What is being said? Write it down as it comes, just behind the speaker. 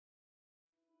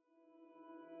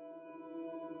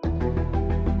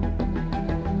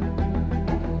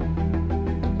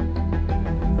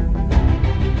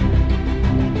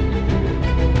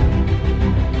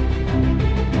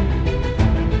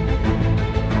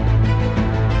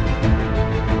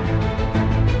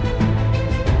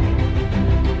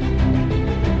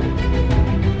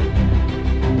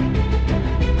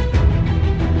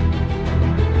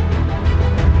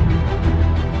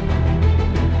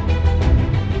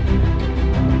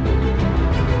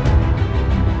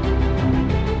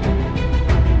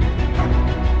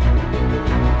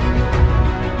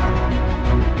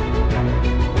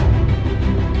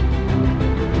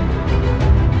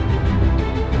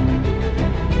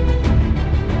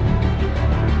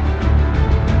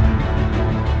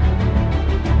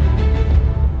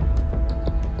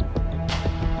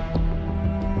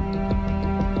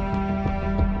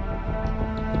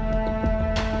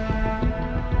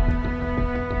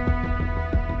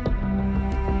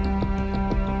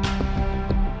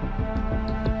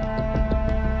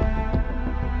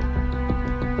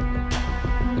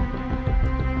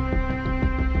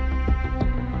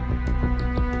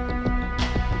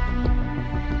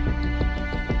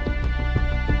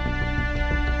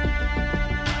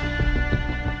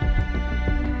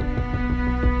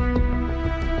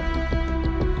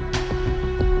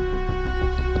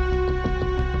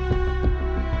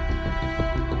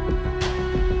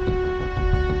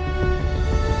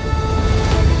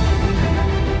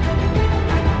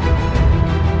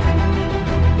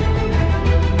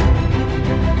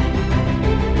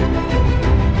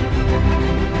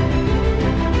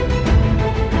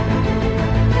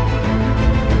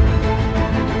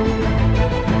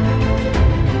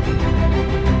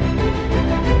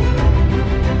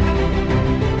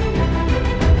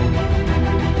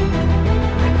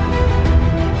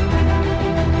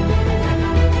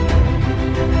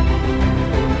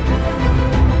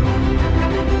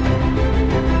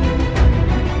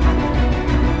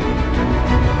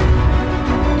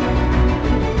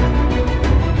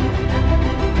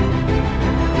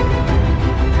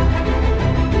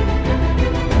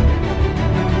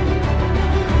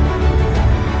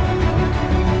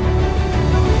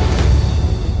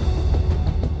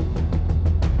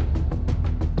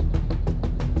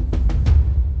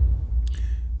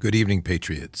Good evening,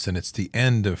 Patriots, and it's the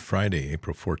end of Friday,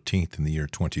 April 14th in the year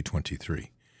 2023.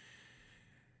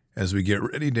 As we get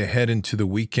ready to head into the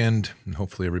weekend, and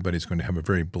hopefully everybody's going to have a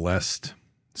very blessed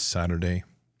Saturday,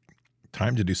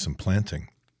 time to do some planting.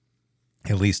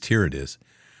 At least here it is.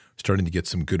 Starting to get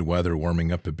some good weather,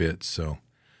 warming up a bit, so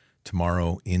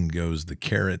tomorrow in goes the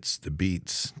carrots, the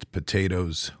beets, the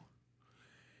potatoes.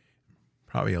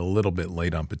 Probably a little bit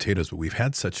late on potatoes, but we've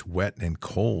had such wet and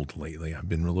cold lately. I've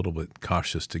been a little bit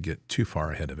cautious to get too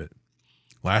far ahead of it.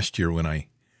 Last year when I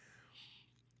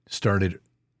started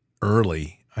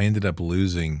early, I ended up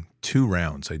losing 2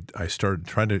 rounds. I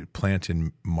tried to plant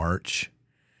in March,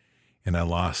 and I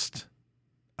lost,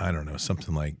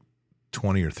 something like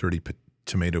 20 or 30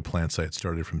 tomato plants I had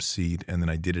started from seed, and then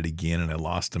I did it again, and I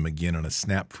lost them again on a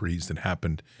snap freeze that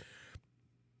happened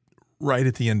right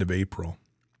at the end of April.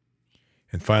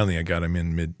 And finally, I got them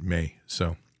in mid-May.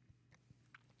 So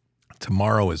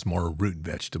tomorrow is more root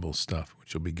vegetable stuff,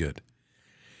 which will be good.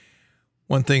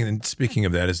 One thing, and speaking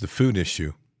of that, is the food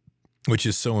issue, which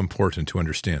is so important to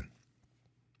understand.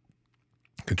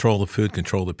 Control the food,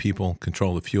 control the people,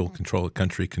 control the fuel, control the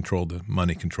country, control the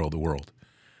money, control the world.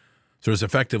 So there's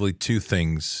effectively 2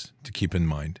 things to keep in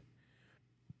mind.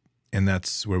 And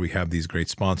that's where we have these great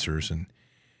sponsors. And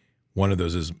one of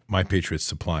those is My Patriot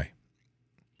Supply.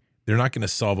 They're not going to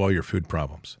solve all your food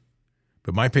problems.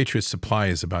 But My Patriot Supply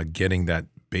is about getting that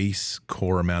base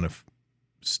core amount of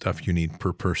stuff you need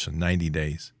per person, 90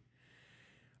 days.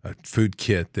 A food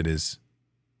kit that is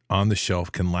on the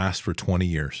shelf can last for 20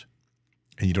 years,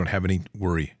 and you don't have any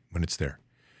worry when it's there.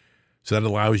 So that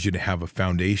allows you to have a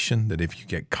foundation that if you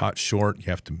get caught short, you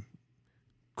have to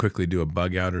quickly do a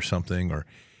bug out or something, or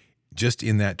just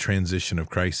in that transition of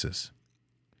crisis,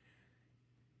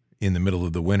 in the middle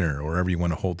of the winter, or wherever you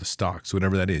want to hold the stocks,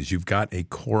 whatever that is, you've got a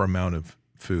core amount of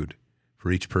food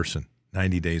for each person,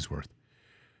 90 days worth.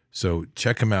 So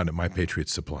check them out at My Patriot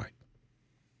Supply.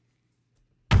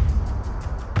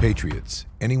 Patriots,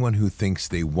 anyone who thinks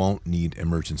they won't need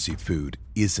emergency food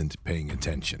isn't paying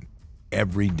attention.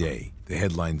 Every day, the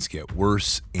headlines get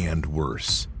worse and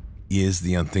worse. Is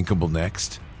the unthinkable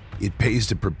next? It pays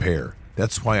to prepare.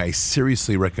 That's why I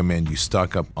seriously recommend you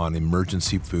stock up on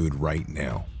emergency food right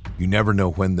now. You never know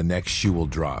when the next shoe will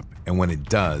drop, and when it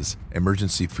does,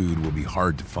 emergency food will be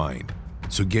hard to find.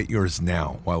 So get yours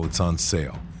now while it's on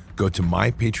sale. Go to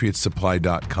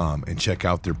mypatriotsupply.com and check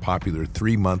out their popular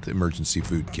 3-month emergency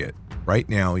food kit. Right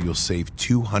now, you'll save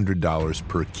 $200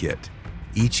 per kit.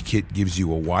 Each kit gives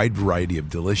you a wide variety of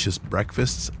delicious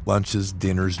breakfasts, lunches,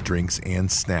 dinners, drinks,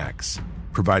 and snacks,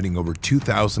 providing over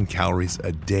 2,000 calories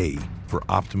a day for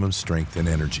optimum strength and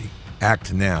energy.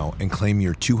 Act now and claim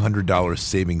your $200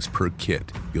 savings per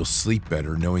kit. You'll sleep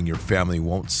better knowing your family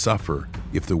won't suffer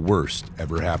if the worst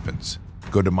ever happens.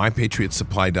 Go to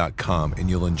mypatriotsupply.com and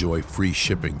you'll enjoy free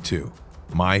shipping too.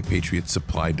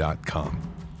 mypatriotsupply.com.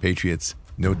 Patriots,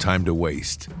 no time to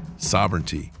waste.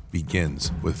 Sovereignty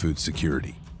begins with food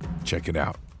security. Check it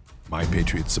out.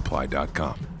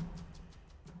 mypatriotsupply.com.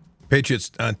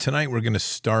 Patriots, tonight we're going to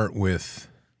start with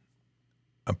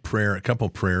a couple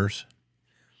prayers.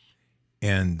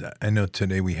 And I know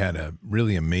today we had a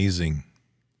really amazing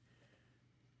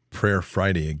Prayer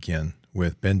Friday again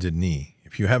with Bended Knee.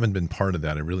 If you haven't been part of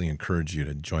that, I really encourage you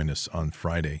to join us on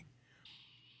Friday.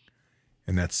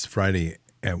 And that's Friday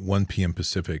at 1 p.m.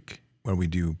 Pacific when we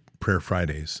do Prayer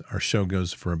Fridays. Our show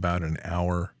goes for about an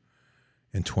hour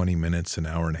and 20 minutes, an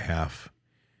hour and a half.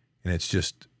 And it's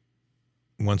just,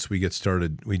 once we get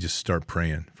started, we just start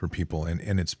praying for people.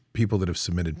 And it's people that have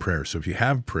submitted prayers. So if you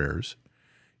have prayers,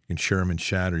 you can share them in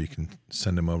chat, or you can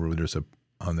send them over. There's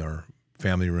on our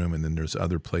family room, and then there's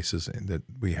other places that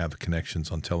we have connections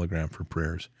on Telegram for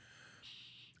prayers.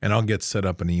 And I'll get set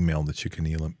up an email that you can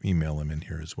email them in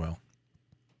here as well.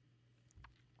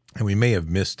 And we may have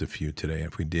missed a few today.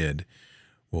 If we did,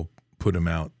 we'll put them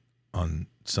out on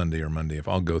Sunday or Monday. If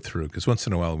I'll go through, because once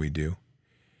in a while we do.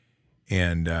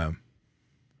 And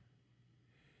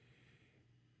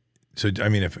so, I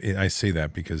mean, if I say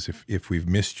that because if we've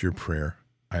missed your prayer,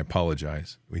 I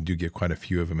apologize. We do get quite a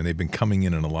few of them, and they've been coming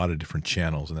in on a lot of different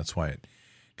channels, and that's why it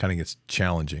kind of gets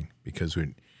challenging, because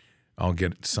I'll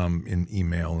get some in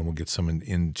email, and we'll get some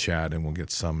in chat, and we'll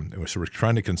get some. So we're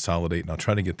trying to consolidate, and I'll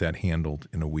try to get that handled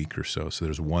in a week or so. So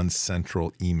there's one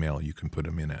central email you can put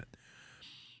them in at.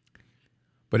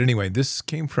 But anyway, this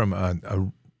came from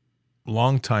a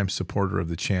longtime supporter of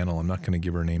the channel. I'm not going to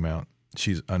give her name out.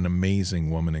 She's an amazing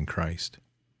woman in Christ.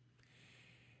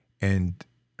 And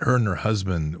her and her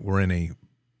husband were in a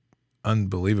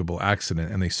unbelievable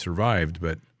accident, and they survived,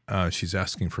 but she's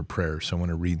asking for prayer. So I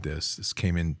want to read this. This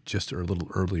came in just a little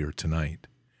earlier tonight.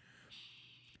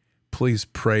 please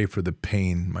pray for the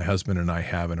pain my husband and I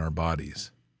have in our bodies,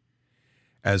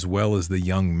 as well as the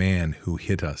young man who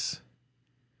hit us.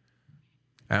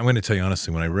 I'm going to tell you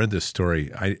honestly, when I read this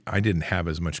story, I didn't have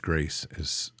as much grace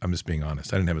as, I'm just being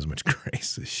honest, I didn't have as much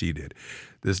grace as she did.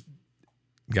 This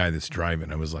guy that's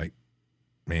driving, I was like,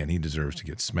 man, he deserves to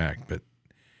get smacked. But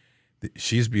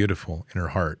she's beautiful in her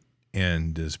heart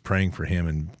and is praying for him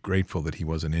and grateful that he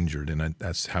wasn't injured. And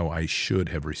that's how I should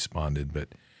have responded. But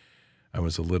I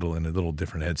was in a little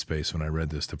different headspace when I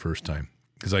read this the first time,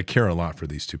 because I care a lot for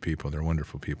these two people. They're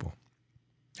wonderful people.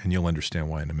 And you'll understand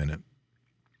why in a minute.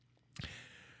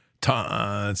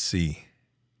 Let's see.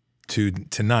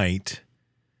 Tonight,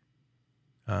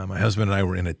 my husband and I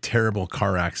were in a terrible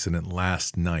car accident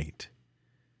last night.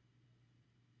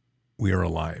 We are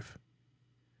alive.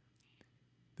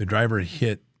 The driver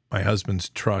hit my husband's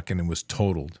truck and it was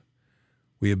totaled.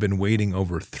 We have been waiting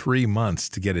over 3 months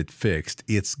to get it fixed.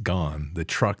 It's gone. The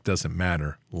truck doesn't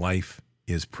matter. Life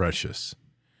is precious.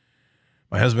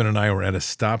 My husband and I were at a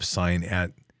stop sign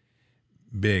at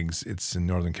Biggs. It's in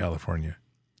Northern California.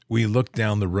 We looked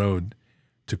down the road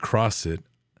to cross it,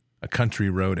 a country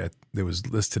road that was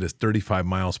listed as 35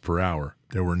 miles per hour.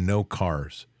 There were no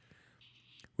cars.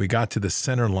 We got to the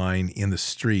center line in the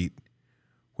street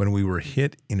when we were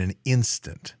hit in an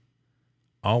instant.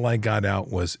 All I got out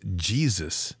was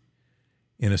Jesus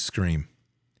in a scream.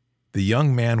 The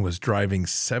young man was driving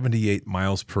 78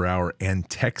 miles per hour and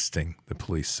texting, the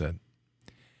police said.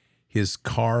 His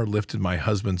car lifted my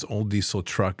husband's old diesel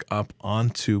truck up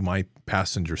onto my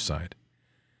passenger side,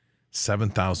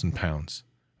 7,000 pounds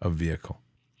of vehicle,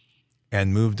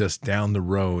 and moved us down the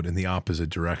road in the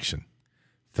opposite direction.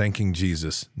 Thanking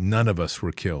Jesus, none of us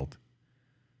were killed.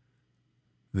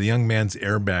 The young man's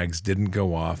airbags didn't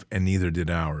go off, and neither did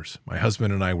ours. My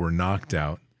husband and I were knocked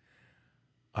out.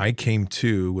 I came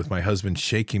to with my husband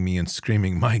shaking me and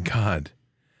screaming, "My God."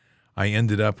 I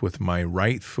ended up with my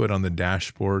right foot on the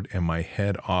dashboard and my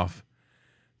head off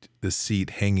the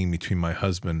seat hanging between my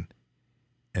husband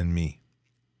and me.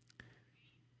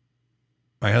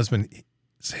 My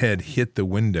husband's head hit the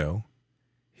window.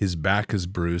 His back is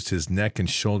bruised. His neck and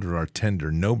shoulder are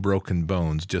tender. No broken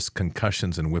bones, just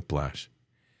concussions and whiplash.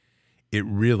 It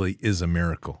really is a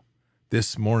miracle.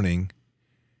 This morning,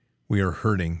 we are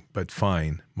hurting, but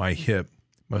fine. My hip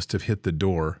must have hit the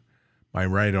door. My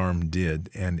right arm did,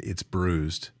 and it's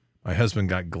bruised. My husband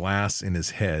got glass in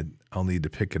his head. I'll need to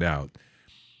pick it out.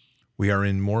 We are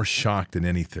in more shock than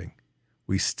anything.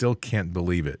 We still can't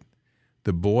believe it.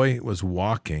 The boy was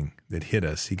walking that hit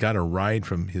us. He got a ride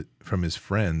from his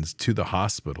friends to the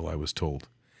hospital, I was told.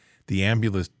 The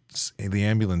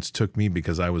ambulance took me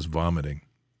because I was vomiting.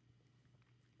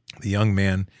 The young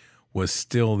man was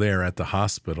still there at the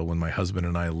hospital when my husband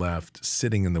and I left,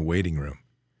 sitting in the waiting room.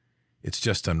 It's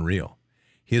just unreal.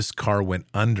 His car went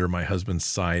under my husband's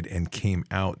side and came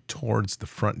out towards the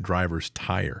front driver's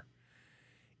tire.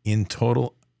 In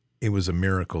total, it was a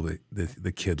miracle that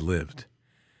the kid lived.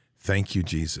 Thank you,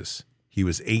 Jesus. He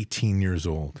was 18 years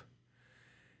old.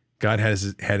 God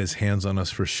had his hands on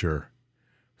us for sure.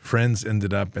 Friends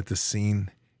ended up at the scene,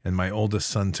 and my oldest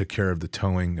son took care of the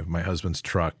towing of my husband's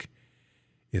truck.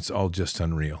 It's all just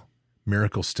unreal.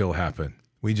 Miracles still happen.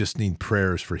 We just need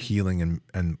prayers for healing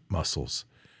and muscles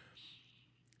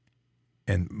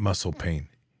and muscle pain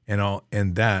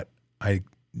and that I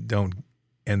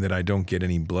don't get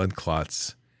any blood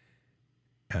clots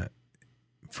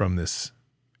from this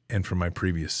and from my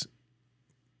previous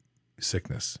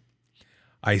sickness.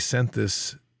 I sent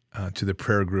this to the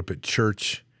prayer group at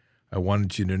church. I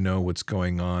wanted you to know what's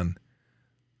going on.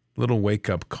 Little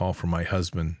wake-up call for my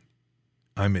husband.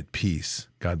 I'm at peace.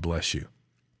 God bless you.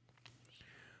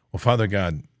 Well, Father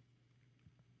God,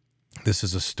 this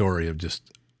is a story of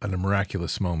just a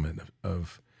miraculous moment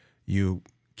of you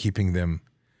keeping them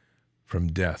from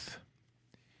death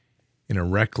in a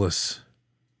reckless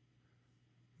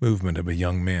movement of a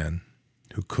young man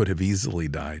who could have easily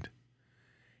died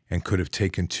and could have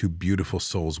taken two beautiful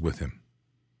souls with him.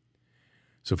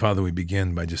 So, Father, we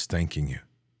begin by just thanking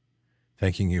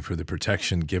you for the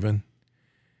protection given,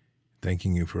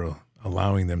 thanking you for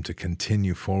allowing them to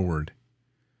continue forward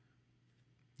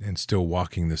and still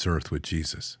walking this earth with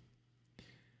Jesus.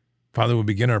 Father, we'll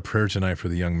begin our prayer tonight for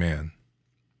the young man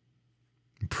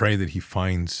and pray that he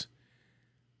finds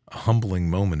a humbling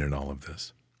moment in all of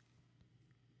this.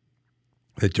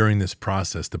 That during this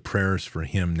process, the prayers for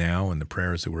him now and the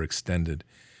prayers that were extended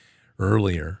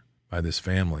earlier by this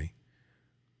family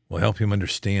will help him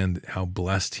understand how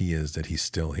blessed he is that he's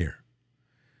still here.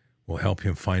 Will help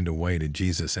him find a way to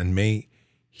Jesus. And may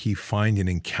he find an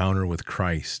encounter with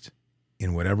Christ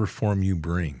in whatever form you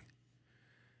bring,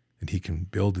 that he can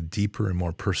build a deeper and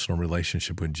more personal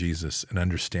relationship with Jesus and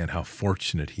understand how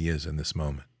fortunate he is in this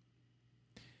moment.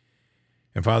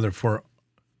 And Father, for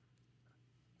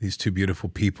these two beautiful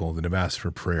people that have asked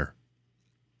for prayer,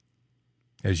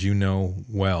 as you know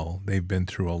well, they've been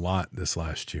through a lot this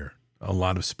last year, a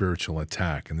lot of spiritual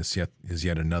attack, and this is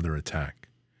yet another attack.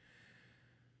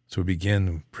 So we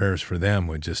begin prayers for them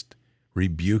with just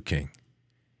rebuking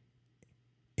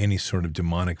any sort of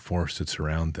demonic force that's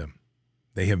around them.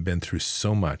 They have been through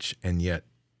so much, and yet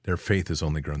their faith has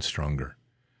only grown stronger.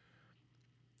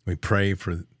 We pray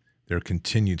for their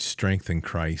continued strength in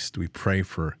Christ. We pray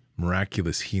for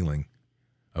miraculous healing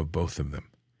of both of them.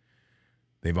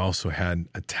 They've also had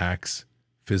attacks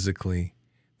physically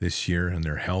this year in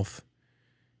their health,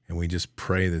 and we just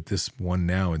pray that this one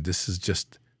now, and this is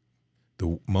just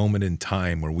the moment in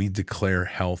time where we declare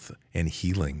health and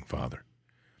healing, Father.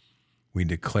 We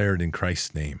declare it in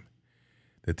Christ's name,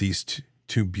 that these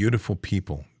two beautiful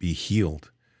people be healed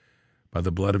by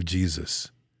the blood of Jesus,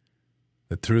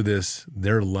 that through this,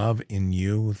 their love in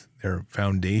you, their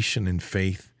foundation in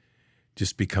faith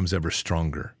just becomes ever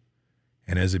stronger.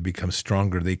 And as it becomes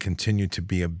stronger, they continue to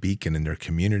be a beacon in their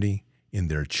community, in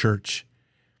their church,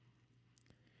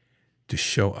 to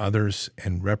show others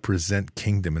and represent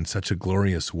kingdom in such a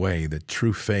glorious way that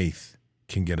true faith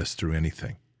can get us through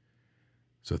anything.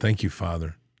 So thank you,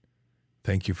 Father.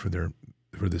 Thank you for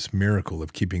this miracle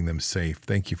of keeping them safe.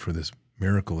 Thank you for this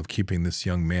miracle of keeping this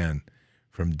young man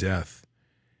from death.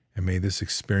 And may this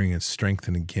experience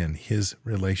strengthen again his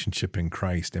relationship in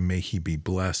Christ, and may he be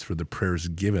blessed for the prayers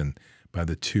given by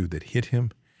the two that hit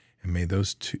him, and may the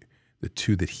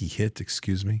two that he hit,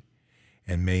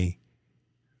 and may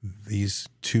these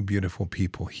two beautiful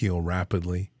people heal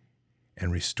rapidly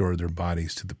and restore their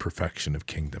bodies to the perfection of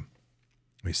kingdom.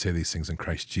 We say these things in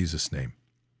Christ Jesus' name.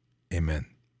 Amen.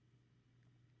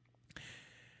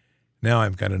 Now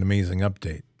I've got an amazing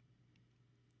update.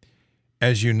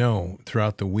 As you know,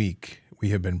 throughout the week, we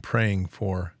have been praying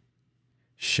for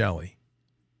Shelley.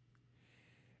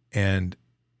 And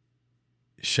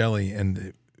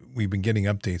we've been getting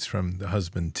updates from the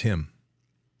husband, Tim.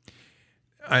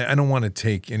 I don't want to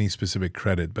take any specific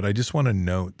credit, but I just want to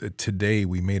note that today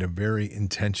we made a very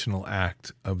intentional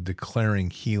act of declaring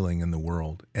healing in the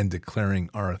world and declaring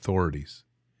our authorities.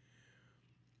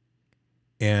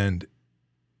 And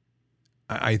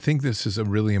I think this is a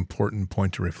really important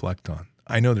point to reflect on.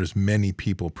 I know there's many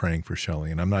people praying for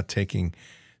Shelley, and I'm not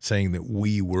saying that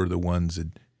we were the ones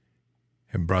that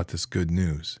have brought this good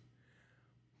news.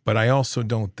 But I also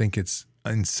don't think it's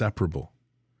inseparable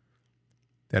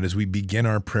that as we begin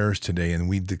our prayers today and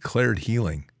we've declared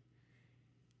healing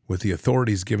with the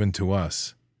authorities given to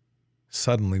us,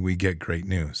 suddenly we get great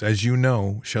news. As you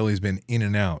know, Shelley's been in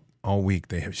and out all week.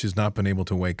 She's not been able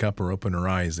to wake up or open her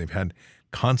eyes. They've had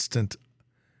constant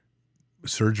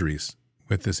surgeries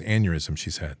with this aneurysm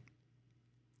she's had.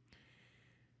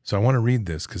 So I want to read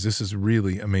this because this is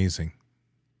really amazing.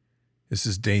 This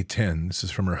is day 10. This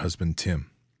is from her husband, Tim.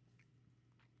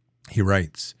 He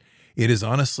writes, "It is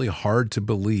honestly hard to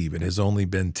believe it has only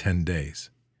been 10 days.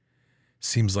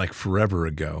 Seems like forever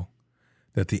ago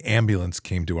that the ambulance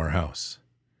came to our house.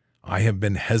 I have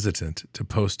been hesitant to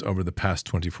post over the past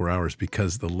 24 hours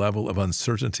because the level of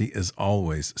uncertainty is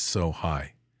always so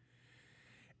high.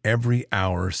 Every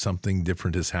hour, something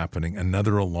different is happening.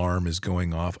 Another alarm is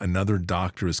going off. Another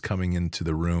doctor is coming into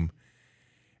the room.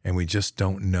 And we just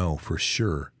don't know for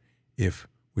sure if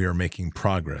we are making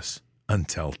progress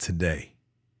until today.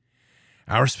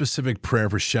 Our specific prayer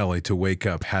for Shelley to wake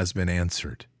up has been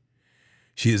answered.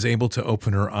 She is able to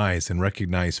open her eyes and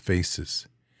recognize faces.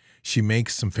 She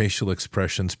makes some facial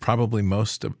expressions, probably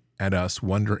most at us,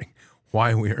 wondering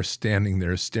why we are standing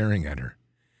there staring at her.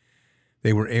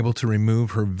 They were able to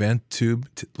remove her vent tube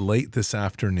late this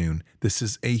afternoon. This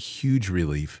is a huge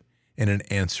relief and an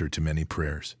answer to many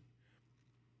prayers.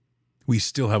 We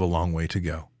still have a long way to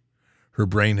go. Her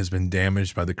brain has been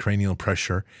damaged by the cranial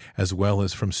pressure as well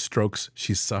as from strokes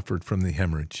she suffered from the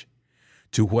hemorrhage.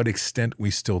 To what extent, we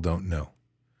still don't know.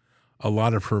 A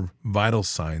lot of her vital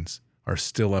signs are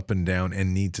still up and down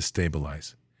and need to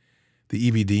stabilize.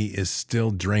 The EVD is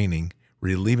still draining,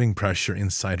 relieving pressure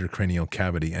inside her cranial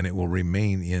cavity, and it will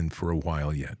remain in for a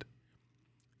while yet.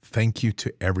 Thank you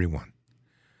to everyone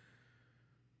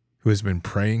who has been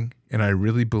praying, and I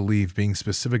really believe being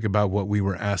specific about what we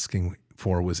were asking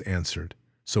for was answered.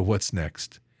 So what's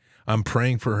next? I'm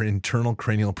praying for her internal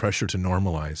cranial pressure to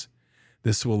normalize.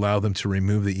 This will allow them to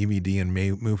remove the EVD and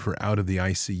may move her out of the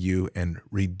ICU and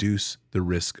reduce the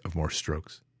risk of more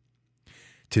strokes.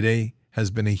 Today has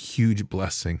been a huge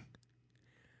blessing,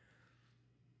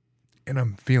 and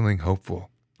I'm feeling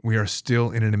hopeful. We are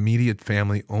still in an immediate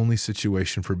family-only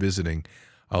situation for visiting.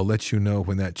 I'll let you know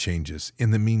when that changes.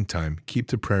 In the meantime, keep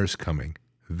the prayers coming.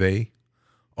 They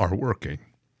are working.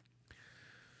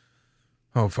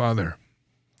 Oh, Father,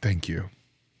 thank you.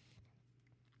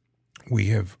 We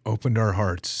have opened our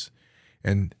hearts,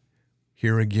 and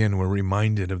here again we're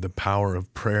reminded of the power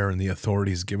of prayer and the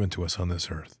authorities given to us on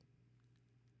this earth.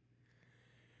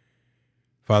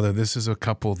 Father, this is a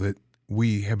couple that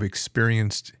we have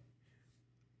experienced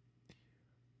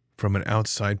from an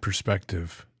outside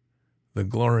perspective the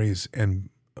glories and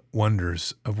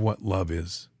wonders of what love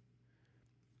is.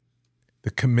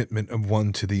 The commitment of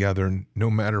one to the other, no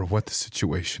matter what the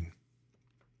situation.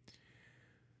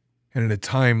 And at a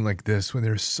time like this, when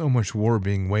there's so much war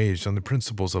being waged on the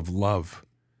principles of love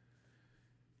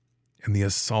and the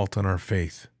assault on our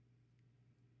faith,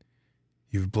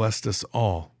 you've blessed us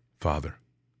all, Father,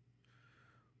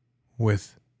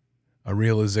 with a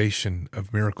realization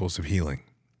of miracles of healing.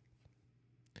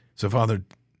 So, Father,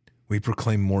 we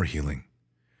proclaim more healing.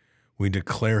 We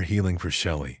declare healing for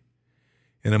Shelley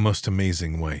in a most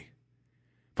amazing way.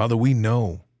 Father, we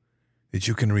know that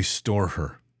you can restore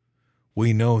her.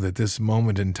 We know that this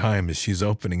moment in time as she's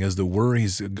opening, as the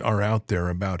worries are out there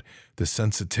about the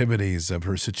sensitivities of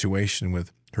her situation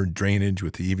with her drainage,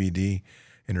 with the EVD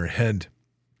in her head,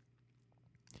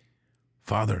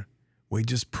 Father, we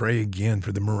just pray again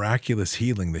for the miraculous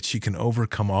healing that she can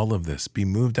overcome all of this, be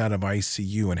moved out of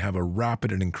ICU and have a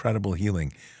rapid and incredible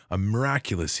healing, a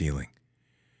miraculous healing,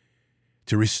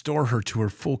 to restore her to her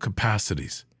full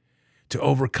capacities, to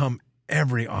overcome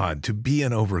every odd, to be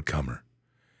an overcomer,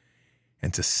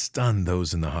 and to stun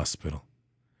those in the hospital,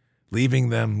 leaving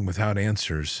them without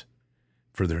answers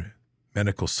for their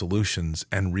medical solutions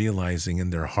and realizing in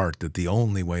their heart that the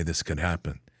only way this could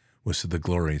happen was through the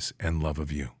glories and love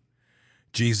of you.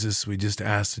 Jesus, we just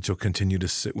ask that you'll continue to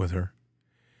sit with her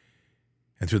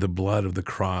and through the blood of the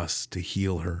cross to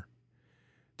heal her,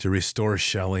 to restore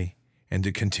Shelley, and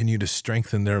to continue to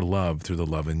strengthen their love through the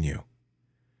love in you.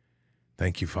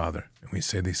 Thank you, Father. And we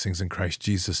say these things in Christ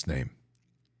Jesus' name.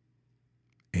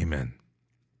 Amen.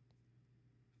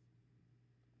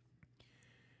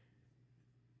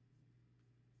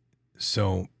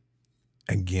 So,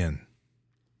 again,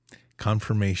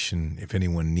 confirmation if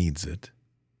anyone needs it.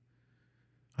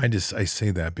 I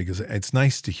say that because it's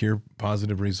nice to hear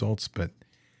positive results, but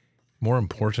more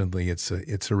importantly, it's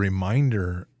a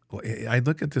reminder. I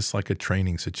look at this like a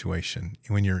training situation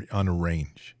when you're on a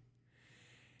range.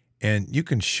 And you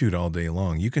can shoot all day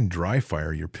long. You can dry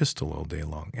fire your pistol all day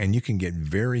long, and you can get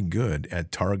very good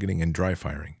at targeting and dry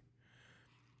firing.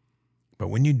 But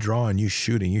when you draw and you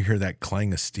shoot and you hear that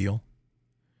clang of steel,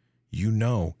 you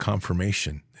know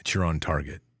confirmation that you're on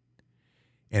target.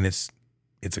 And it's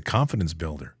a confidence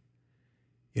builder.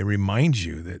 It reminds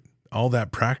you that all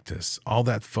that practice, all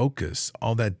that focus,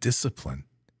 all that discipline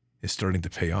is starting to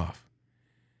pay off.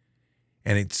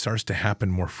 And it starts to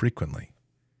happen more frequently.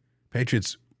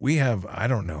 Patriots, we have,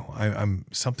 I'm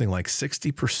something like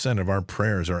 60% of our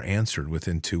prayers are answered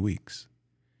within 2 weeks.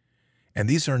 And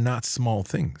these are not small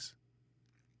things.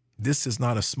 This is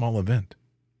not a small event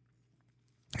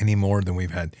any more than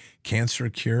we've had cancer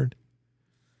cured.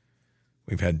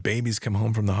 We've had babies come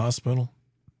home from the hospital.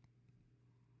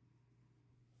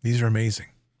 These are amazing.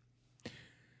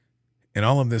 And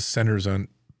all of this centers on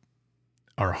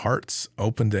our hearts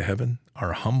open to heaven,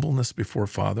 our humbleness before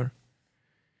Father.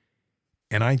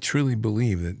 And I truly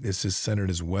believe that this is centered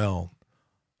as well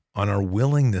on our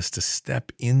willingness to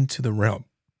step into the realm,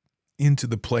 into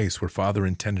the place where Father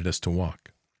intended us to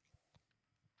walk.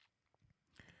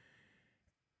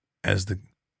 As the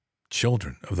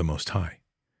children of the Most High,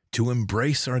 to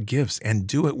embrace our gifts and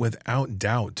do it without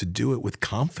doubt, to do it with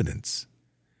confidence.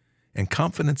 And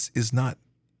confidence is not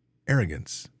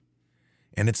arrogance,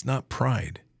 and it's not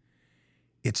pride.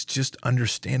 It's just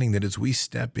understanding that as we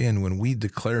step in, when we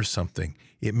declare something,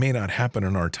 it may not happen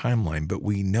on our timeline, but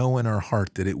we know in our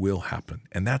heart that it will happen.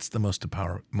 And that's the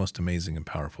most amazing and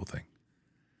powerful thing.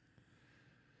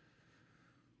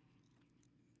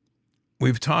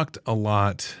 We've talked a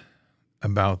lot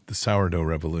about the sourdough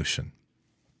revolution.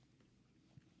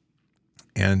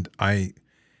 And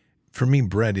for me,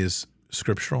 bread is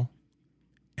scriptural,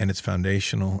 and it's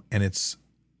foundational, and it's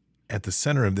at the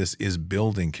center of this is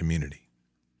building community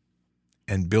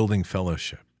and building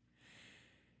fellowship.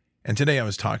 And today I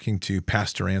was talking to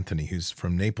Pastor Anthony, who's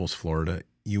from Naples, Florida.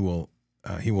 He will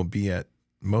be at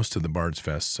most of the Bards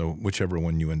Fest, so whichever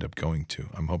one you end up going to,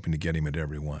 I'm hoping to get him at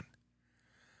every one.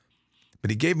 But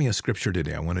he gave me a scripture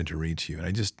today I wanted to read to you, and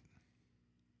I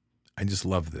just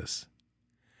love this.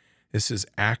 This is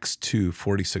Acts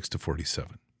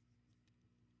 2:46-47.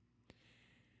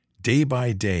 day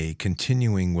by day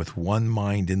continuing with one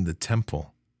mind in the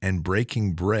temple and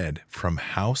breaking bread from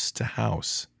house to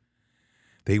house.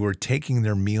 They were taking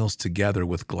their meals together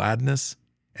with gladness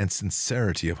and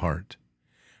sincerity of heart,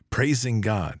 praising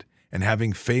God and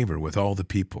having favor with all the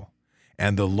people.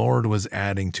 And the Lord was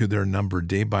adding to their number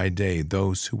day by day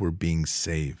those who were being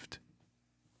saved.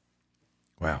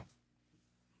 Wow.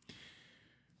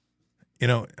 You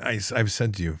know, I've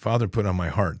said to you, Father put on my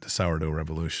heart the sourdough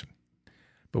revolution.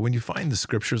 But when you find the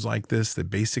scriptures like this that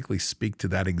basically speak to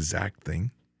that exact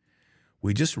thing,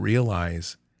 we just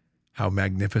realize how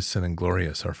magnificent and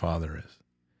glorious our Father is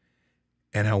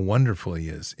and how wonderful He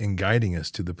is in guiding us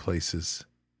to the places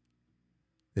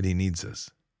that He needs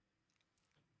us.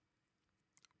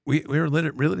 We're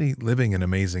really living in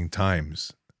amazing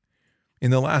times.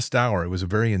 In the last hour, it was a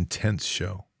very intense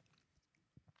show.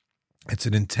 It's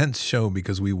an intense show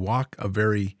because we walk a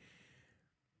very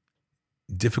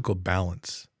difficult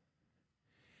balance.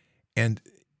 And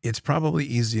it's probably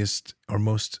easiest or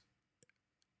most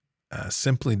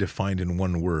simply defined in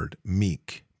one word,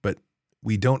 meek. But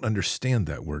we don't understand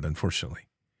that word, unfortunately.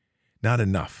 Not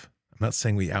enough. I'm not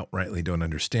saying we outrightly don't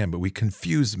understand, but we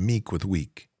confuse meek with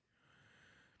weak.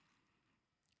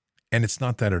 And it's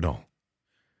not that at all.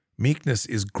 Meekness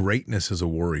is greatness as a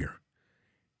warrior.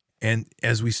 And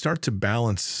as we start to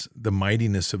balance the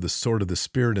mightiness of the sword of the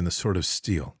Spirit and the sword of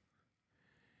steel,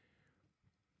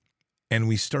 and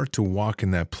we start to walk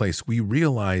in that place, we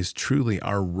realize truly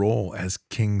our role as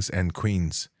kings and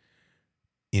queens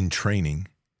in training,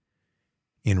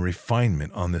 in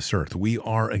refinement on this earth. We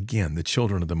are, again, the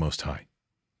children of the Most High.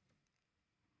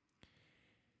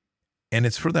 And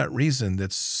it's for that reason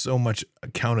that so much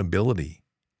accountability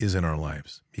is in our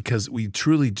lives, because we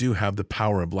truly do have the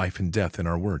power of life and death in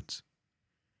our words.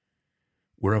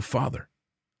 We're a Father.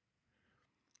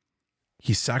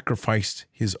 He sacrificed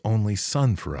His only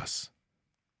Son for us.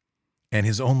 And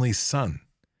His only Son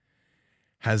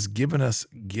has given us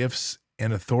gifts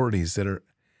and authorities that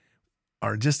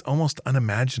are just almost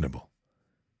unimaginable.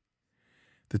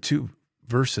 The two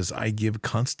verses I give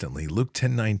constantly, Luke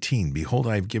 10:19, behold,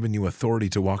 I have given you authority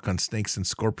to walk on snakes and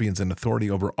scorpions and authority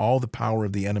over all the power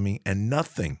of the enemy, and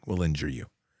nothing will injure you.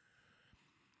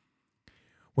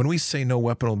 When we say no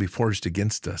weapon will be forged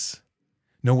against us,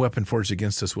 no weapon forged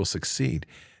against us will succeed,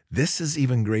 this is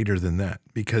even greater than that,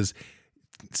 because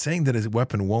saying that a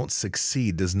weapon won't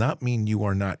succeed does not mean you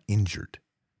are not injured.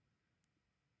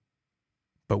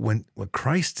 But what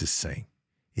Christ is saying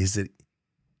is that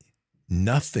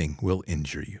nothing will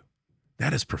injure you.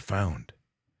 That is profound.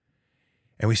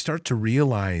 And we start to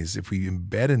realize, if we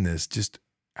embed in this, just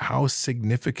how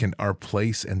significant our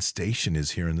place and station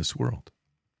is here in this world.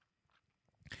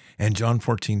 And John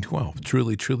 14:12,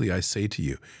 truly, truly, I say to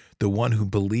you, the one who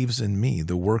believes in me,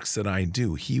 the works that I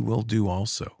do, he will do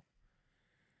also.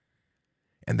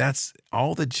 And that's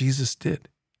all that Jesus did,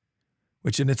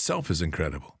 which in itself is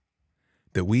incredible,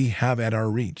 that we have at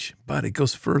our reach. But it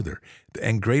goes further.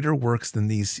 And greater works than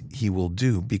these he will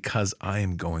do, because I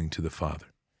am going to the Father.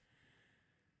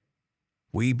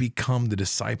 We become the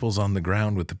disciples on the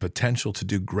ground with the potential to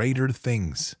do greater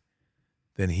things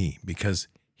than he, because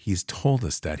he's told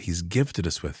us that. He's gifted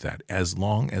us with that, as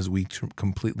long as we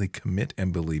completely commit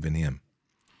and believe in him.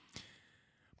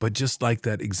 But just like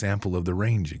that example of the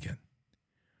range again,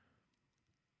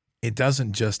 it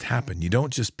doesn't just happen. You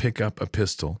don't just pick up a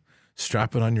pistol,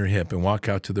 strap it on your hip, and walk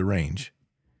out to the range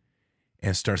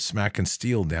and start smacking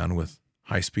steel down with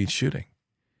high-speed shooting.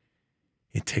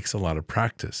 It takes a lot of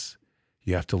practice.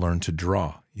 You have to learn to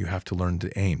draw. You have to learn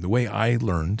to aim. The way I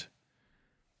learned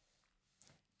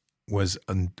was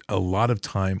a lot of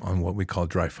time on what we call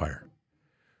dry fire.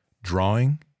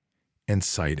 Drawing and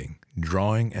sighting.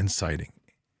 Drawing and sighting.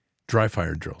 Dry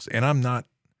fire drills. And I'm not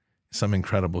some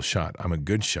incredible shot. I'm a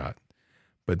good shot.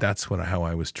 But that's how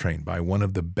I was trained, by one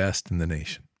of the best in the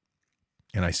nation.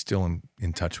 And I still am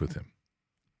in touch with him.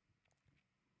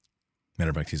 Matter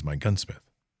of fact, he's my gunsmith.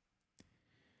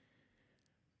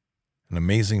 An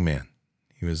amazing man.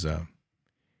 He was a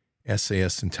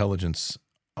SAS intelligence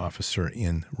officer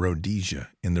in Rhodesia,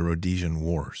 in the Rhodesian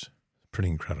Wars. Pretty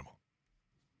incredible.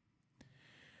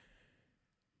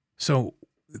 So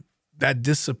that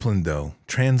discipline, though,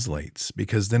 translates,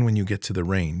 because then when you get to the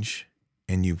range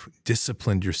and you've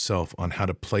disciplined yourself on how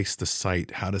to place the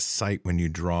sight, how to sight when you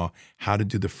draw, how to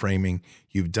do the framing,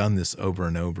 you've done this over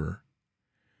and over.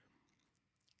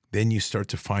 Then you start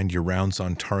to find your rounds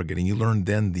on target, and you learn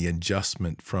then the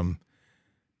adjustment from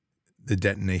the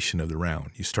detonation of the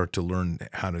round. You start to learn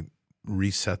how to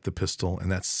reset the pistol,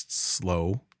 and that's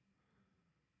slow.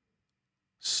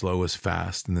 Slow is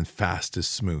fast, and then fast is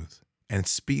smooth. And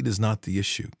speed is not the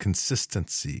issue.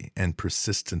 Consistency and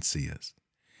persistency is.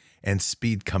 And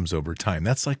speed comes over time.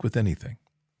 That's like with anything.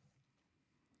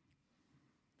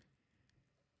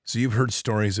 So you've heard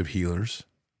stories of healers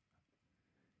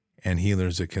and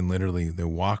healers that can literally, they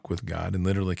walk with God and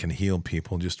literally can heal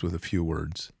people just with a few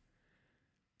words.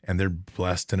 And they're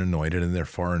blessed and anointed, and they're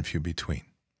far and few between.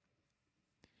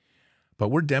 But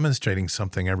we're demonstrating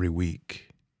something every week.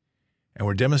 And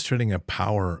we're demonstrating a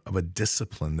power of a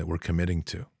discipline that we're committing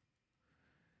to.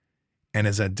 And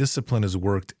as that discipline is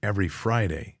worked every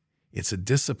Friday, it's a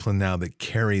discipline now that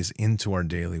carries into our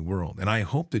daily world. And I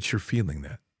hope that you're feeling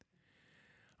that.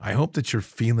 I hope that you're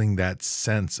feeling that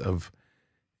sense of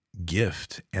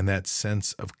gift and that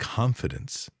sense of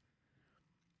confidence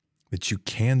that you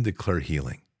can declare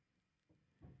healing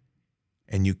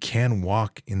and you can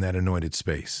walk in that anointed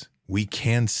space. We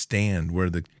can stand where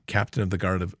the captain of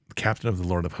the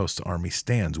Lord of Hosts army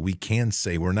stands. We can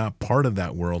say we're not part of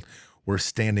that world. We're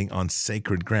standing on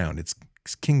sacred ground. It's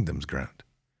kingdom's ground.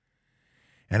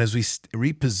 And as we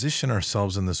reposition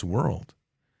ourselves in this world,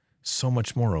 so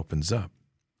much more opens up.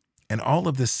 And all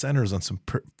of this centers on some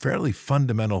fairly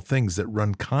fundamental things that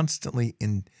run constantly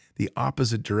in the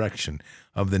opposite direction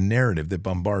of the narrative that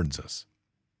bombards us.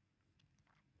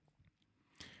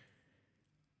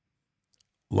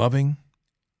 Loving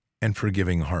and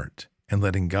forgiving heart, and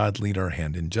letting God lead our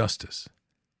hand in justice.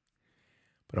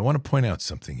 But I want to point out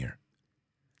something here,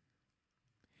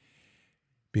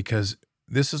 because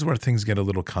this is where things get a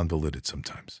little convoluted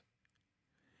sometimes.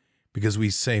 Because we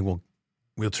say, well,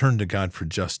 we'll turn to God for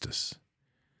justice.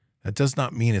 That does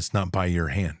not mean it's not by your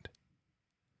hand.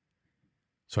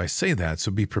 So I say that,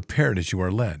 so be prepared as you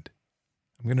are led.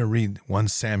 I'm going to read 1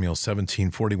 Samuel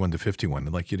 17:41-51.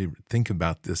 I'd like you to think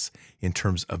about this in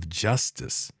terms of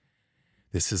justice.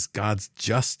 This is God's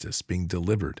justice being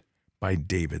delivered by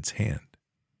David's hand.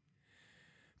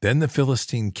 Then the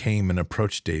Philistine came and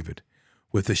approached David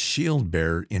with a shield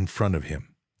bearer in front of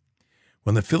him.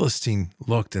 When the Philistine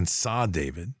looked and saw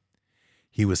David,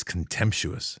 he was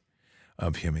contemptuous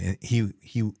of him. And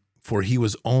for he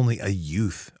was only a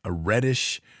youth,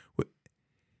 reddish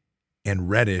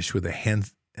with a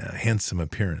handsome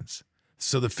appearance.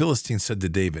 So the Philistine said to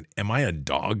David, "Am I a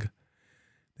dog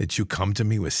that you come to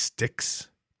me with sticks?"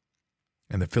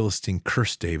 And the Philistine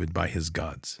cursed David by his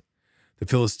gods. The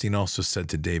Philistine also said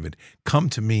to David, "Come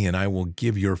to me, and I will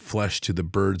give your flesh to the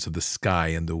birds of the sky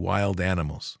and the wild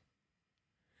animals."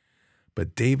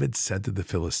 But David said to the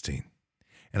Philistine,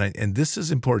 and this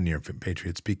is important here,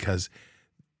 Patriots, because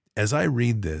as I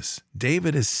read this,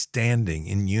 David is standing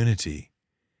in unity.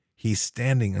 He's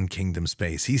standing in kingdom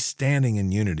space. He's standing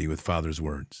in unity with Father's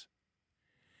words.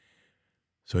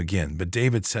 So again, but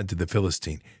David said to the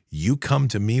Philistine, "You come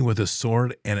to me with a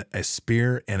sword and a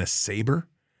spear and a saber,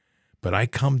 but I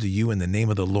come to you in the name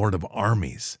of the Lord of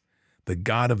armies, the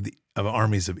God of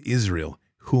armies of Israel,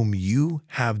 whom you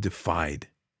have defied.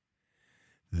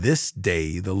 This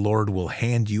day the Lord will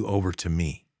hand you over to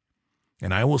me,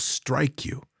 and I will strike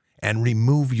you and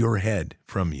remove your head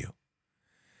from you.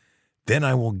 Then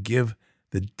I will give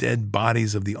the dead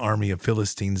bodies of the army of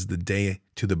Philistines the day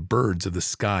to the birds of the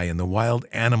sky and the wild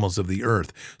animals of the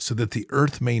earth, so that the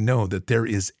earth may know that there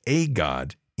is a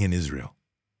God in Israel,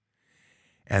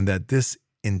 and that this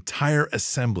entire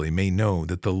assembly may know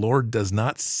that the Lord does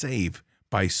not save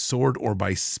by sword or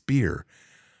by spear,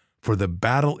 for the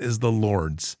battle is the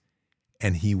Lord's,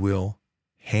 and he will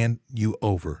hand you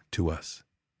over to us."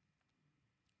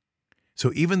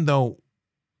 So even though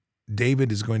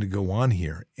David is going to go on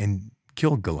here and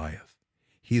kill Goliath,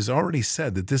 he's already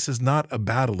said that this is not a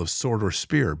battle of sword or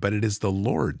spear, but it is the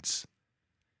Lord's.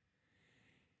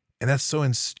 And that's so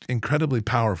incredibly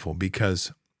powerful,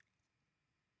 because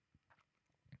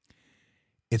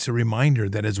it's a reminder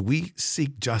that as we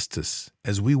seek justice,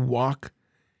 as we walk,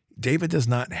 David does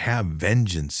not have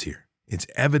vengeance here. It's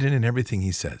evident in everything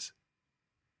he says.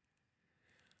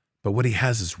 But what he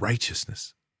has is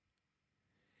righteousness.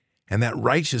 And that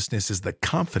righteousness is the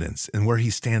confidence in where he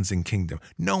stands in kingdom,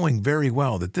 knowing very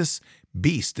well that this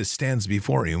beast that stands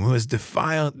before him, who has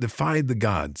defied the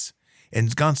gods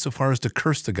and gone so far as to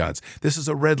curse the gods, this is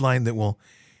a red line that will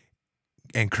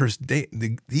and curse the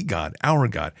God, our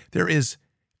God. There is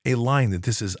a line that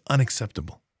this is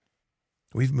unacceptable.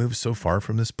 We've moved so far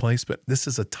from this place, but this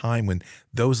is a time when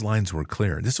those lines were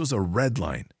clear. This was a red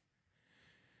line.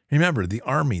 Remember, the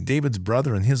army, David's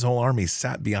brother and his whole army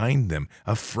sat behind them,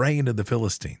 afraid of the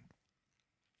Philistine.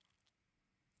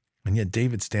 And yet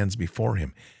David stands before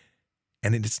him.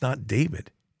 And it's not David.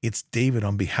 It's David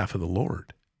on behalf of the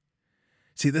Lord.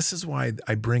 See, this is why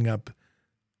I bring up,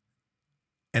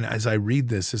 and as I read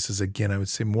this, this is again, I would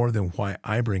say more than why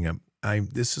I bring up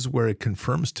this is where it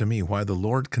confirms to me why the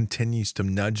Lord continues to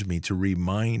nudge me to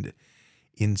remind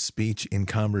in speech, in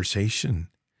conversation,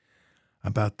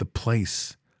 about the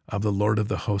place of the Lord of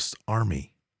the Hosts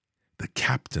army, the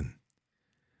captain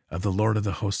of the Lord of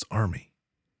the Hosts army.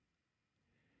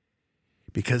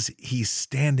 Because he's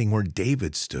standing where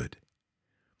David stood.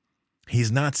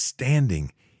 He's not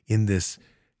standing in this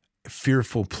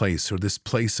fearful place or this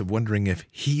place of wondering if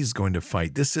he's going to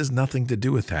fight. This has nothing to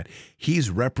do with that.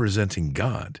 He's representing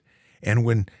God. And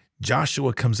when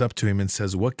Joshua comes up to him and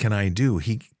says, "What can I do?"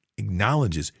 he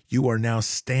acknowledges, you are now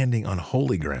standing on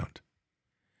holy ground.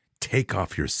 Take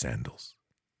off your sandals.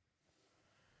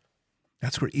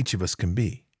 That's where each of us can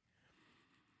be.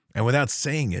 And without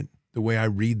saying it, the way I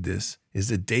read this is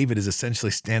that David is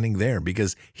essentially standing there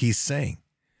because he's saying,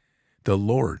 the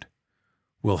Lord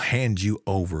will hand you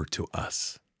over to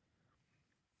us.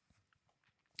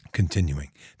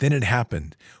 Continuing, then it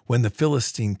happened when the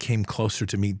Philistine came closer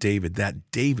to meet David that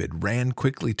David ran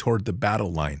quickly toward the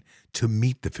battle line to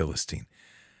meet the Philistine.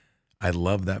 I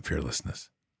love that fearlessness.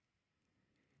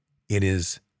 It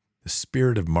is the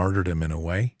spirit of martyrdom in a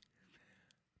way,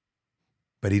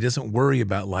 but he doesn't worry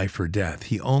about life or death.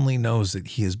 He only knows that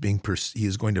he is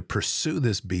going to pursue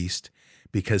this beast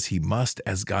because he must,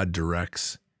 as God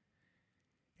directs,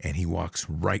 and he walks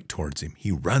right towards him.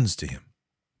 He runs to him.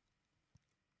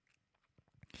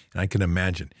 And I can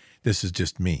imagine, this is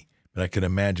just me, but I can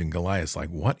imagine Goliath's like,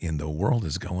 what in the world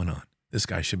is going on? This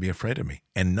guy should be afraid of me.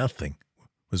 And nothing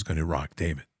was going to rock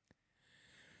David.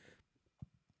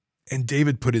 And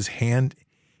David put his hand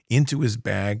into his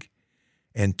bag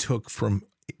and took from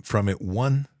it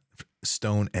one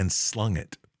stone and slung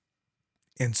it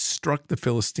and struck the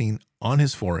Philistine on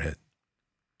his forehead.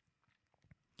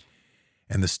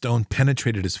 And the stone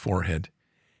penetrated his forehead,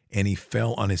 and he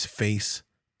fell on his face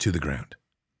to the ground.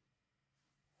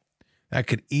 That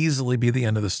could easily be the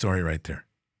end of the story right there.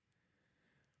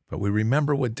 But we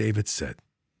remember what David said,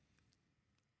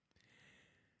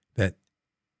 that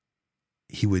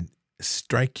he would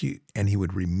strike you and he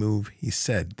would remove. He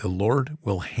said, the Lord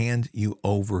will hand you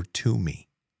over to me.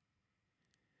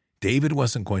 David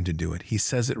wasn't going to do it. He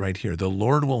says it right here. The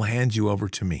Lord will hand you over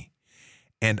to me,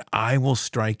 and I will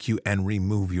strike you and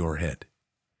remove your head.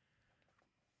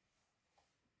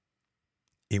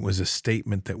 It was a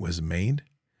statement that was made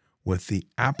with the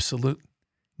absolute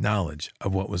knowledge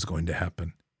of what was going to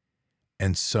happen.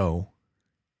 And so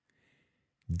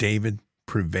David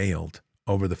prevailed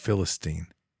over the Philistine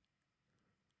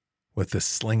with the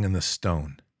sling and the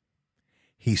stone.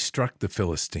 He struck the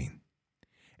Philistine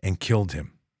and killed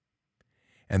him.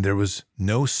 And there was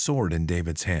no sword in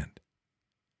David's hand.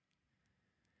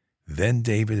 Then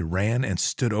David ran and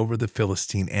stood over the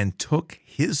Philistine and took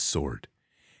his sword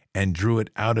and drew it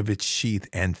out of its sheath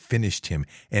and finished him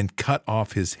and cut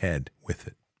off his head with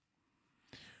it.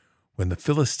 When the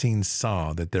Philistines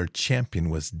saw that their champion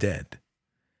was dead,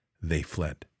 they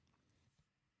fled.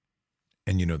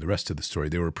 And you know the rest of the story.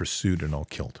 They were pursued and all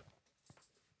killed.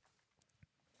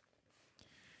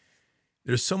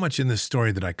 There's so much in this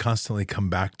story that I constantly come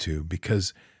back to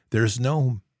because there's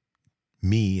no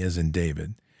me as in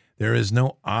David. There is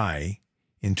no I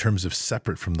in terms of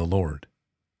separate from the Lord.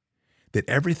 That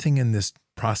everything in this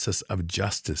process of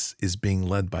justice is being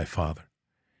led by Father.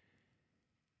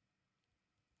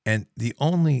 And the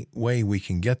only way we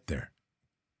can get there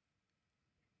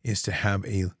is to have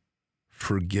a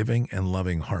forgiving and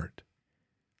loving heart.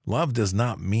 Love does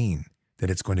not mean that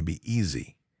it's going to be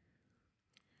easy.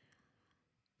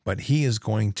 But he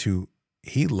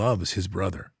loves his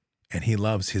brother, and he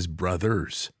loves his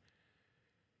brothers.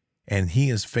 And he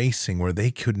is facing where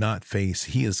they could not face.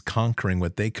 He is conquering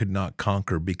what they could not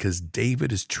conquer because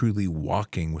David is truly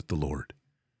walking with the Lord.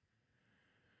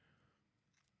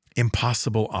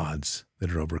 Impossible odds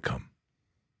that are overcome.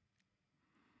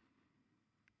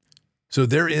 So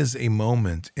there is a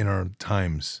moment in our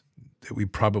times that we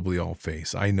probably all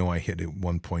face. I know I hit at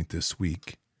one point this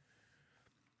week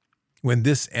when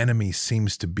this enemy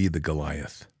seems to be the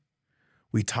Goliath.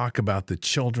 We talk about the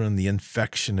children, the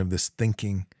infection of this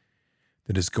thinking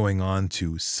that is going on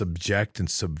to subject and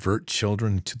subvert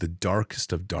children to the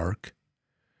darkest of dark,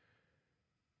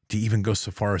 to even go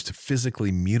so far as to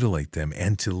physically mutilate them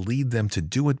and to lead them to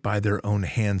do it by their own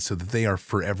hands so that they are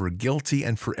forever guilty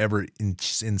and forever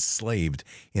enslaved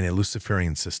in a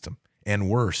Luciferian system, and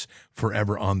worse,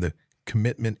 forever on the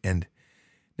commitment and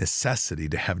necessity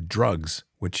to have drugs,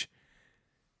 which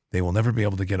they will never be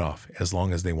able to get off as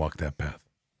long as they walk that path.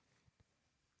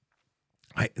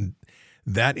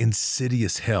 That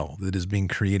insidious hell that is being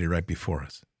created right before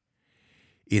us,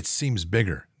 it seems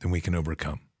bigger than we can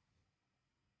overcome.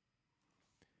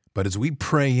 But as we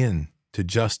pray in to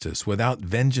justice without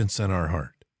vengeance in our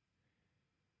heart,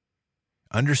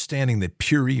 understanding that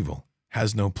pure evil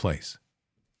has no place,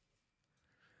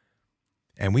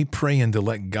 and we pray and to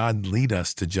let God lead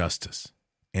us to justice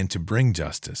and to bring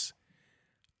justice,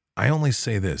 I only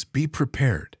say this: be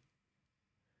prepared.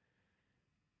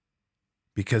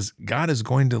 Because God is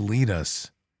going to lead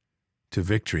us to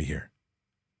victory here.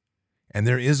 And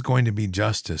there is going to be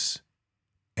justice,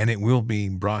 and it will be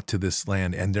brought to this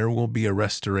land, and there will be a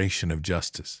restoration of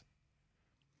justice.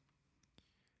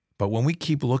 But when we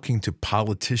keep looking to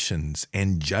politicians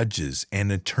and judges and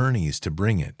attorneys to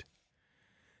bring it,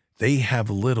 they have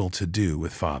little to do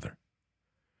with Father.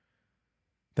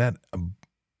 That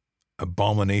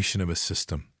abomination of a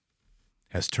system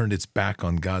has turned its back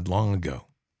on God long ago.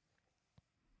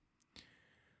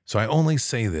 So I only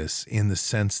say this in the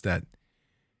sense that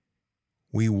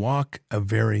we walk a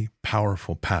very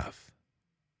powerful path.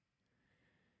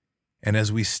 And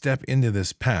as we step into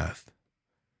this path,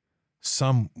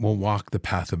 some will walk the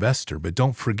path of Esther, but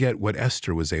don't forget what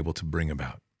Esther was able to bring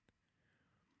about.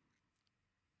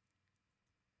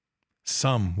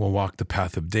 Some will walk the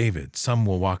path of David. Some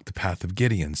will walk the path of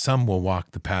Gideon. Some will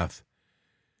walk the path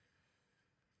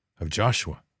of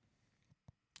Joshua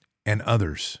and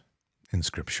others in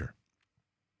Scripture.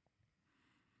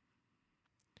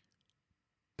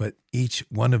 But each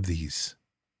one of these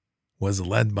was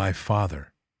led by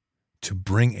Father to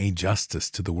bring a justice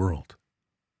to the world.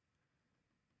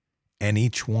 And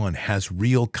each one has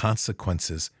real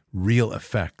consequences, real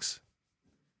effects.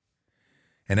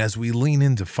 And as we lean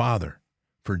into Father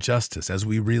for justice, as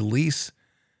we release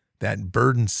that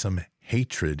burdensome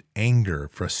hatred, anger,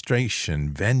 frustration,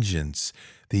 vengeance,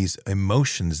 these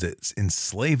emotions that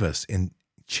enslave us and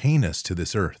chain us to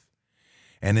this earth.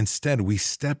 And instead, we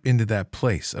step into that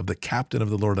place of the captain of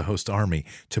the Lord of Hosts army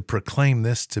to proclaim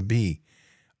this to be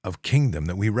of kingdom,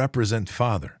 that we represent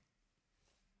Father.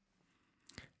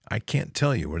 I can't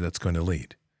tell you where that's going to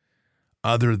lead,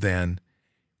 other than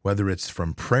whether it's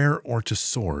from prayer or to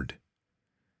sword,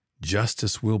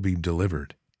 justice will be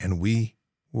delivered, and we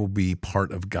will be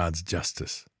part of God's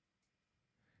justice.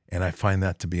 And I find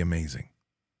that to be amazing.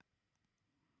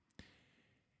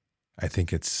 I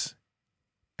think it's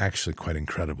actually quite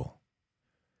incredible.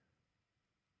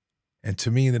 And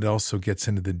to me, that also gets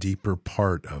into the deeper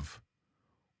part of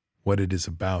what it is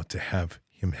about to have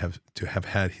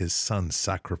had his son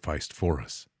sacrificed for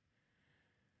us.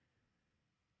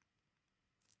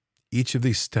 Each of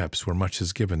these steps where much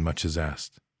is given, much is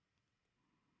asked.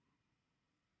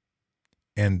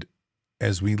 And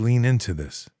as we lean into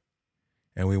this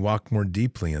and we walk more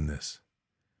deeply in this,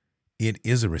 it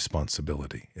is a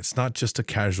responsibility. It's not just a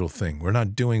casual thing. We're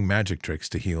not doing magic tricks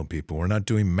to heal people. We're not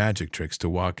doing magic tricks to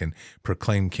walk and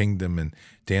proclaim kingdom and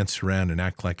dance around and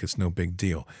act like it's no big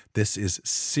deal. This is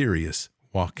serious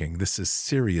walking. This is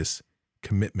serious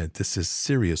commitment. This is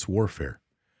serious warfare.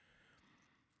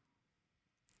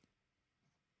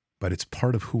 But it's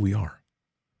part of who we are.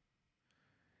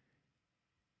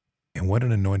 And what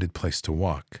an anointed place to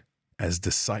walk as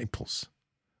disciples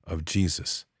of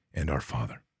Jesus and our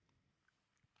Father.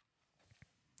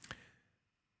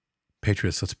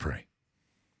 Patriots, let's pray.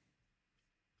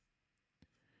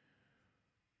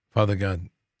 Father God,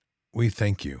 we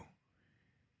thank you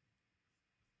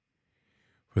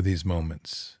for these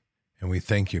moments, and we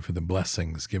thank you for the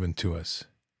blessings given to us.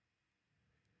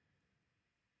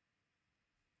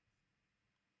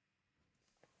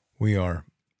 We are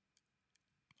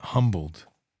humbled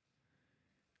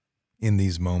in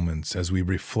these moments as we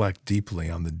reflect deeply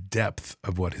on the depth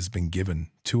of what has been given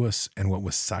to us and what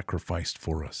was sacrificed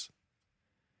for us.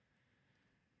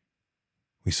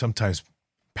 We sometimes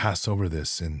pass over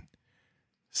this in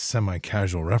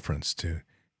semi-casual reference to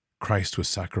Christ was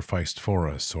sacrificed for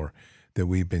us, or that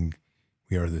we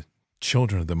are the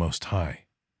children of the Most High.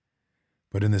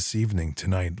 But in this evening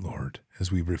tonight, Lord,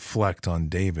 as we reflect on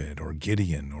David or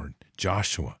Gideon or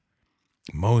Joshua,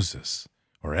 Moses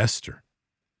or Esther,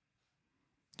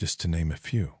 just to name a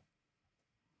few,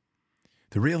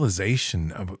 the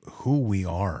realization of who we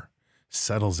are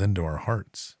settles into our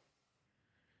hearts.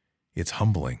 It's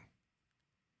humbling.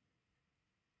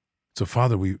 So,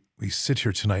 Father, we sit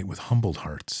here tonight with humbled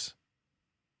hearts.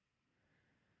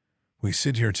 We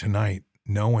sit here tonight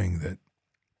knowing that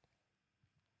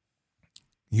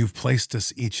you've placed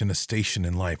us each in a station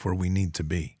in life where we need to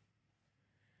be.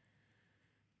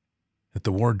 That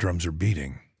the war drums are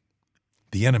beating.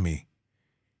 The enemy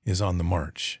is on the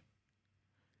march.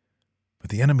 But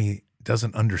the enemy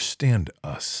doesn't understand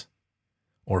us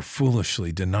or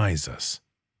foolishly denies us.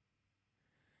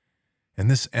 And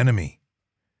this enemy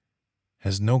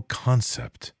has no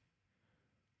concept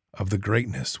of the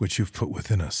greatness which you've put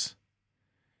within us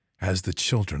as the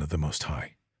children of the Most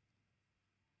High.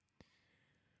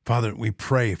 Father, we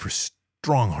pray for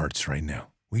strong hearts right now.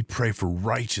 We pray for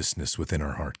righteousness within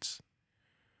our hearts.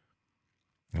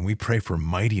 And we pray for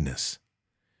mightiness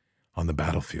on the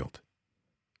battlefield.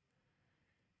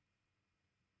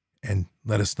 And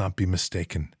let us not be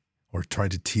mistaken or try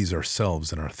to tease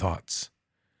ourselves in our thoughts.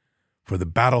 For the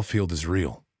battlefield is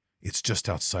real. It's just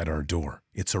outside our door.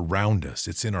 It's around us.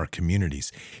 It's in our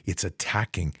communities. It's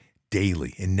attacking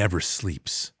daily. It never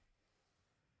sleeps.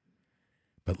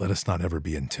 But let us not ever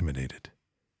be intimidated.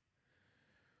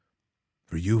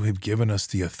 For you have given us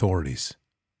the authorities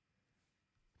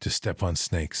to step on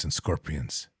snakes and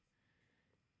scorpions.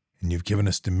 And you've given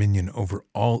us dominion over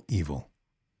all evil.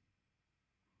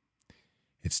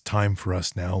 It's time for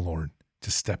us now, Lord,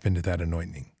 to step into that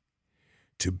anointing,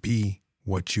 to be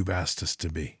what you've asked us to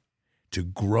be, to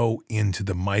grow into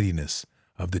the mightiness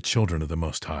of the children of the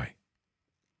Most High.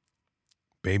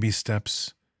 Baby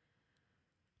steps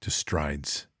to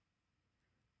strides.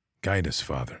 Guide us,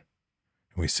 Father.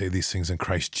 And we say these things in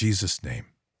Christ Jesus' name.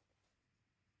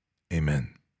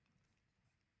 Amen.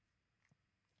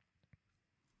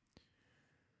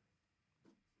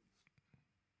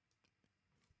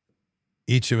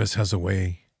 Each of us has a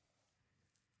way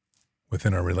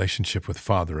within our relationship with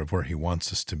Father of where he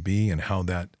wants us to be and how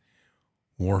that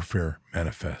warfare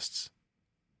manifests.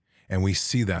 And we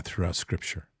see that throughout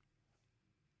Scripture.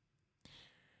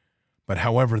 But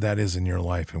however that is in your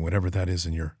life and whatever that is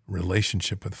in your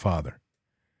relationship with Father,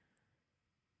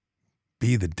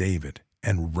 be the David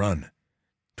and run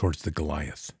towards the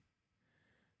Goliath.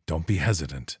 Don't be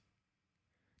hesitant.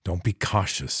 Don't be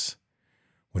cautious.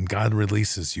 When God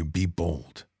releases you, be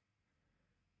bold.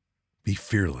 Be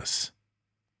fearless.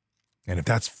 And if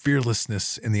that's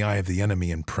fearlessness in the eye of the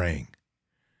enemy in praying,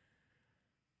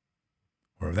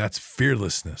 or if that's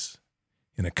fearlessness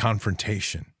in a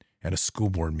confrontation at a school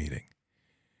board meeting,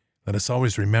 let us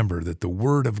always remember that the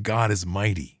Word of God is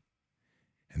mighty,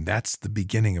 and that's the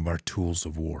beginning of our tools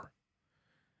of war.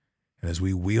 And as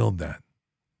we wield that,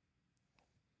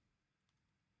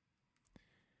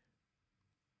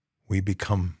 we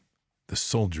become the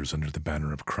soldiers under the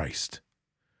banner of Christ.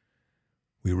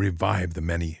 We revive the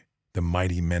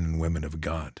mighty men and women of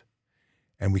God,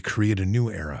 and we create a new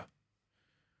era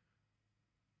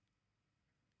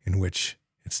in which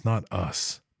it's not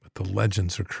us, but the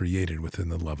legends are created within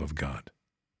the love of God.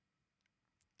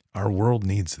 Our world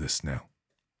needs this now.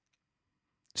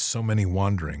 So many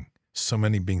wandering, so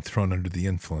many being thrown under the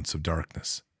influence of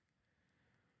darkness.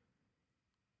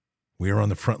 We are on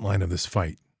the front line of this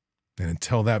fight, and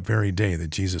until that very day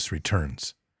that Jesus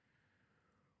returns,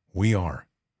 we are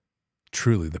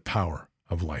truly the power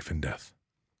of life and death.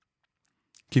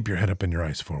 Keep your head up and your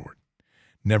eyes forward.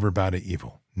 Never bow to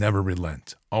evil. Never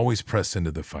relent. Always press into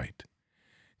the fight.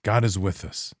 God is with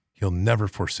us. He'll never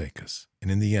forsake us. And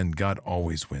in the end, God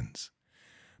always wins.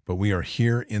 But we are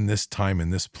here in this time, in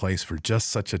this place, for just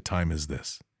such a time as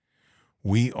this.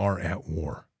 We are at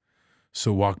war.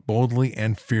 So walk boldly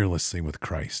and fearlessly with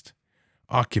Christ.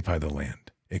 Occupy the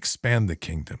land. Expand the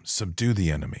kingdom. Subdue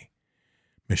the enemy.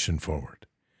 Mission forward.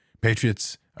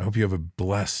 Patriots, I hope you have a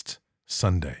blessed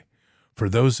Sunday. For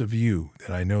those of you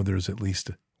that I know there's at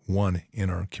least one in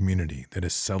our community that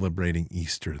is celebrating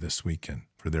Easter this weekend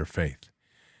for their faith,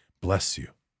 bless you.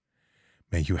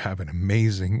 May you have an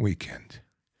amazing weekend.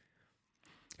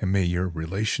 And may your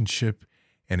relationship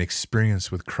and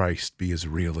experience with Christ be as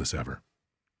real as ever.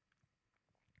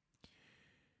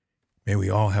 May we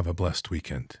all have a blessed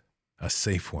weekend, a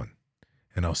safe one,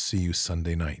 and I'll see you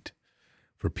Sunday night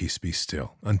for Peace Be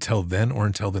Still. Until then or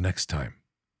until the next time,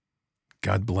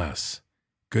 God bless,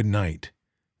 good night,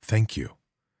 thank you,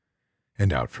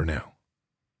 and out for now.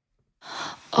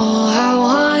 Oh, I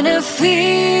wanna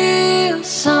feel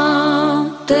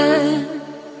something.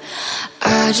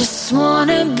 I just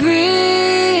wanna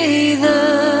breathe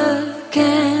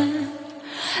again.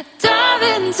 Dive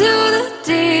into the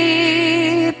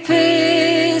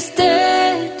deepest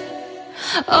end.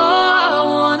 Oh, I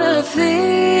wanna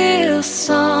feel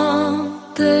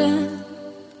something.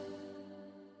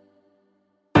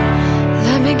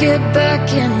 Let me get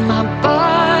back in my body.